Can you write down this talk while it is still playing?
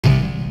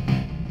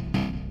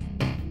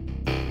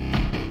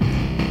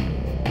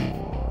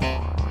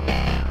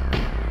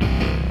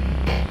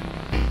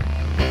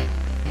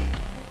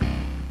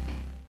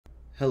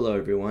Hello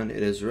everyone,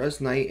 it is Res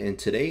Knight, and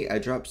today I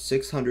dropped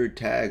 600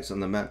 tags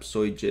on the map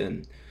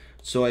Suijin.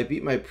 So I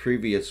beat my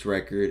previous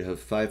record of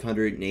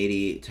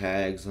 588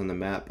 tags on the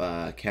map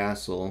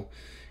Castle,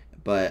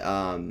 but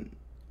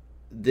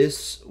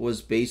this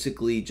was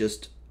basically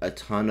just a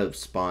ton of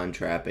spawn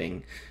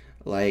trapping.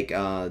 Like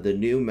the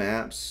new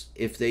maps,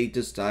 if they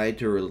decide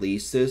to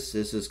release this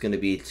is going to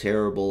be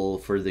terrible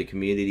for the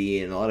community,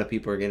 and a lot of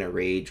people are going to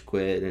rage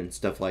quit and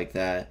stuff like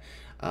that.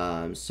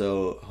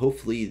 So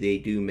hopefully they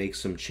do make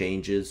some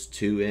changes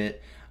to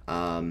it.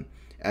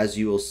 As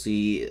you will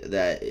see,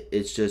 that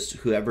it's just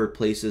whoever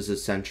places a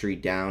sentry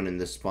down and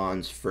the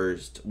spawns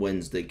first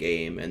wins the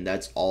game, and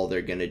that's all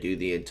they're going to do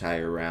the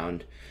entire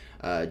round.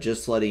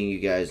 Just letting you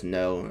guys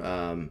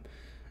know.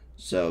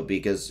 So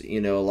because a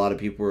lot of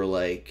people were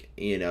like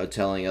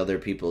telling other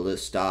people to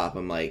stop.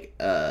 I'm like,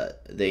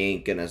 they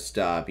ain't gonna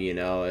stop.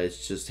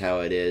 It's just how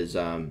it is.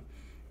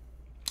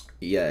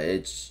 Yeah,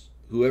 it's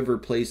whoever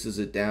places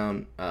it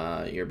down.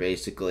 You're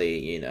basically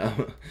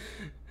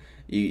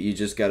you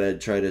just gotta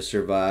try to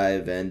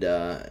survive and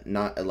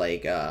not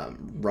like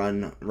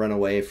run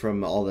away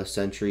from all the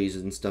sentries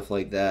and stuff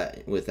like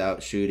that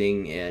without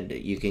shooting, and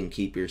you can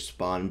keep your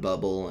spawn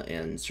bubble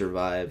and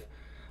survive.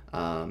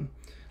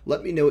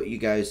 Let me know what you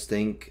guys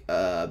think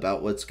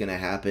about what's going to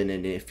happen,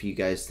 and if you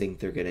guys think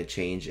they're going to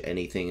change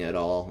anything at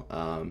all.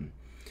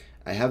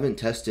 I haven't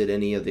tested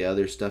any of the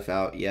other stuff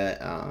out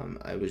yet.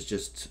 I was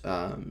just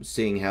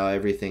seeing how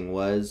everything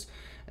was,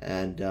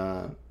 and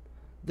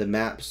the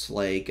maps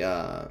like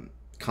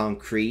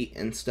concrete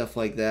and stuff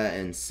like that,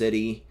 and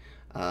city.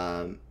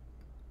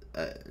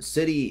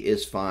 City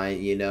is fine,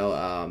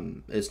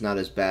 it's not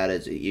as bad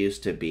as it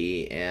used to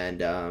be,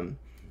 and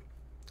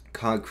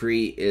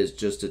concrete is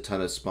just a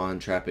ton of spawn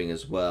trapping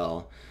as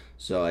well.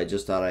 So I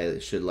just thought I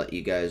should let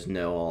you guys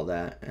know all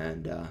that.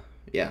 And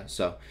yeah,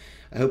 so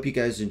I hope you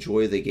guys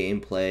enjoy the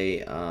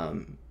gameplay.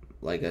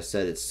 Like I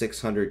said, it's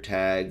 600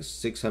 tags,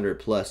 600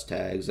 plus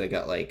tags. I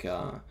got like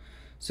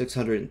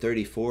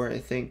 634, I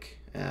think.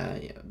 Yeah,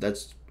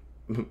 that's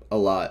a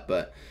lot,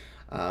 but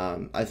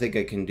I think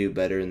I can do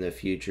better in the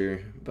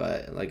future.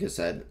 But like I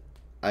said,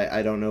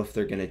 I don't know if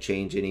they're going to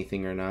change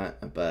anything or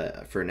not,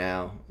 but for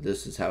now,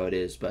 this is how it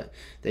is. But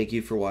thank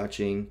you for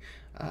watching.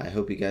 I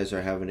hope you guys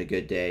are having a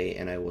good day,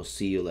 and I will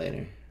see you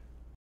later.